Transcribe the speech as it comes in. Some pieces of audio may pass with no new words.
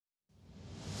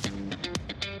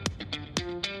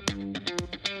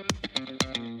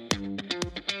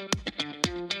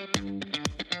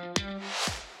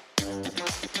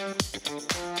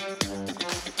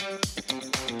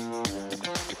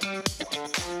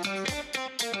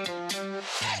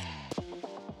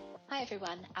Hi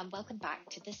everyone, and welcome back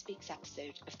to this week's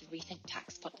episode of the Rethink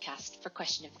Tax podcast for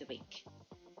Question of the Week.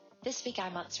 This week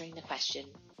I'm answering the question,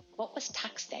 what was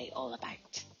tax day all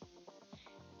about?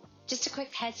 Just a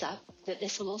quick heads up that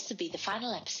this will also be the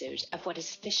final episode of what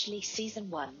is officially season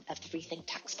 1 of the Rethink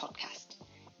Tax podcast.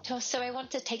 So I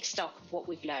want to take stock of what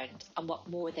we've learned and what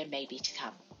more there may be to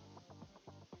come.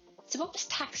 So what was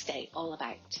tax day all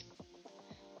about?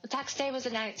 Well, tax day was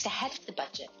announced ahead of the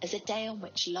budget as a day on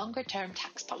which longer-term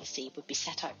tax policy would be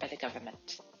set out by the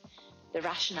government. The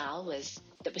rationale was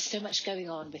that with so much going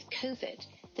on with COVID,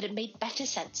 that it made better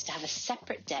sense to have a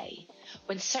separate day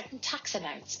when certain tax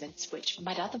announcements, which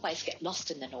might otherwise get lost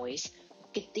in the noise,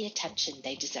 would get the attention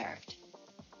they deserved.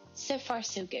 So far,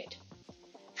 so good.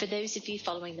 For those of you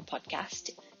following the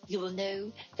podcast, you will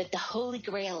know that the holy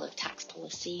grail of tax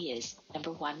policy is,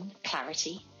 number 1,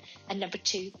 clarity, and number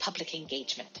 2, public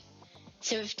engagement.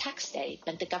 So if tax day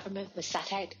meant the government was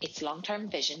set out its long-term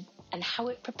vision and how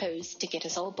it proposed to get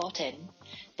us all bought in,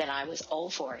 then I was all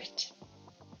for it.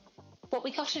 What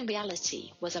we got in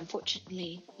reality was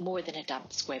unfortunately more than a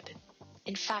damp squib.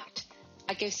 In fact,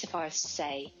 I go so far as to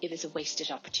say it was a wasted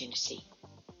opportunity.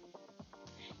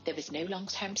 There was no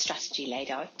long-term strategy laid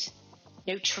out,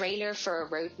 no trailer for a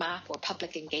roadmap or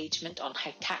public engagement on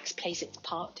how tax plays its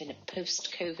part in a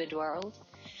post-COVID world,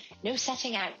 no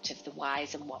setting out of the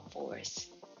whys and what fors.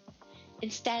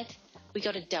 Instead, we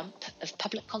got a dump of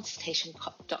public consultation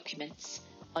documents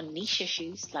on niche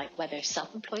issues like whether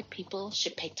self-employed people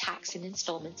should pay tax in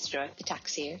instalments throughout the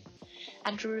tax year,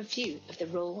 and a review of the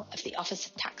role of the Office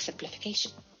of Tax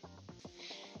Simplification.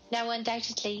 Now,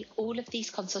 undoubtedly, all of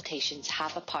these consultations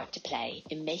have a part to play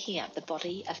in making up the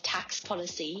body of tax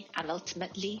policy and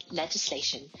ultimately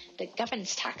legislation that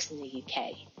governs tax in the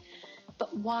UK.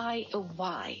 But why, oh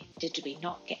why, did we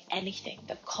not get anything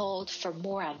that called for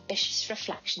more ambitious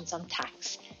reflections on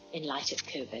tax in light of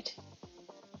COVID?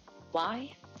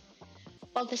 Why?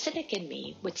 Well, the cynic in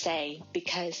me would say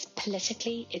because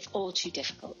politically it's all too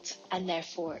difficult and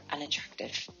therefore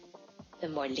unattractive. The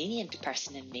more lenient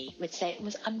person in me would say it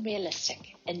was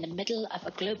unrealistic in the middle of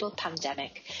a global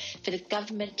pandemic for the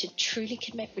government to truly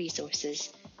commit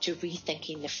resources to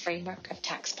rethinking the framework of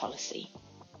tax policy.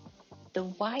 The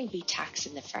why we tax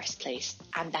in the first place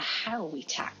and the how we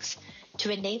tax to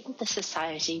enable the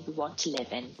society we want to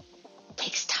live in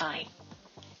takes time.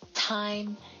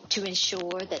 Time to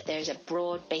ensure that there's a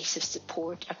broad base of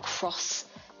support across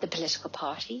the political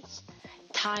parties.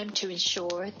 Time to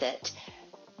ensure that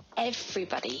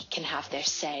everybody can have their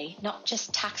say, not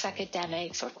just tax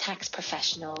academics or tax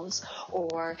professionals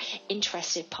or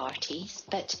interested parties,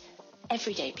 but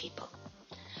everyday people.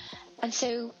 And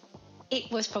so it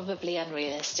was probably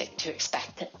unrealistic to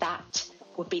expect that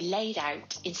would be laid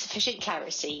out in sufficient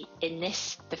clarity in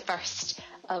this, the first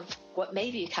of what may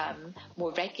become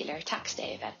more regular tax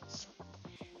day events.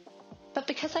 But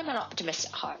because I'm an optimist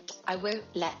at heart, I won't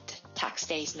let tax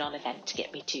day's non-event to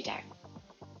get me too down.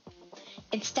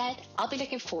 Instead, I'll be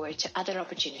looking forward to other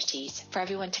opportunities for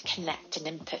everyone to connect and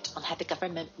input on how the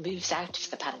government moves out of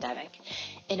the pandemic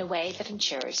in a way that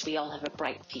ensures we all have a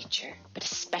bright future, but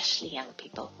especially young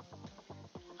people.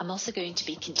 I'm also going to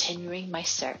be continuing my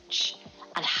search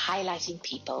and highlighting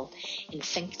people in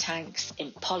think tanks,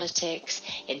 in politics,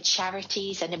 in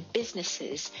charities and in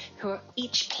businesses who are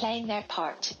each playing their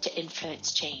part to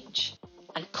influence change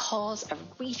and cause a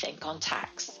rethink on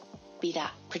tax, be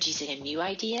that producing a new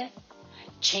idea,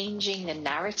 changing the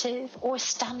narrative, or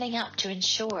standing up to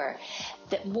ensure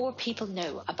that more people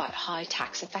know about how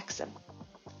tax affects them.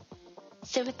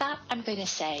 So with that, I'm going to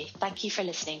say thank you for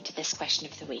listening to this question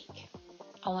of the week.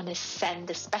 I want to send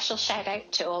a special shout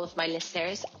out to all of my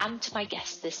listeners and to my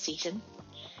guests this season.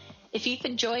 If you've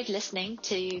enjoyed listening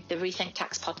to the Rethink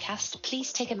Tax podcast,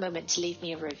 please take a moment to leave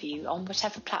me a review on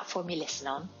whatever platform you listen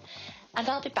on, and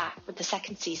I'll be back with the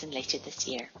second season later this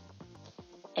year.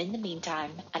 In the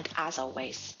meantime, and as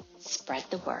always, spread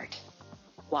the word.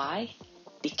 Why?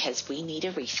 Because we need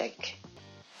a rethink.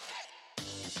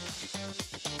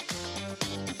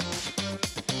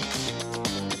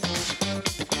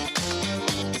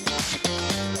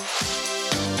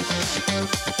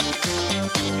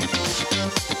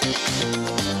 Thank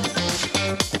you.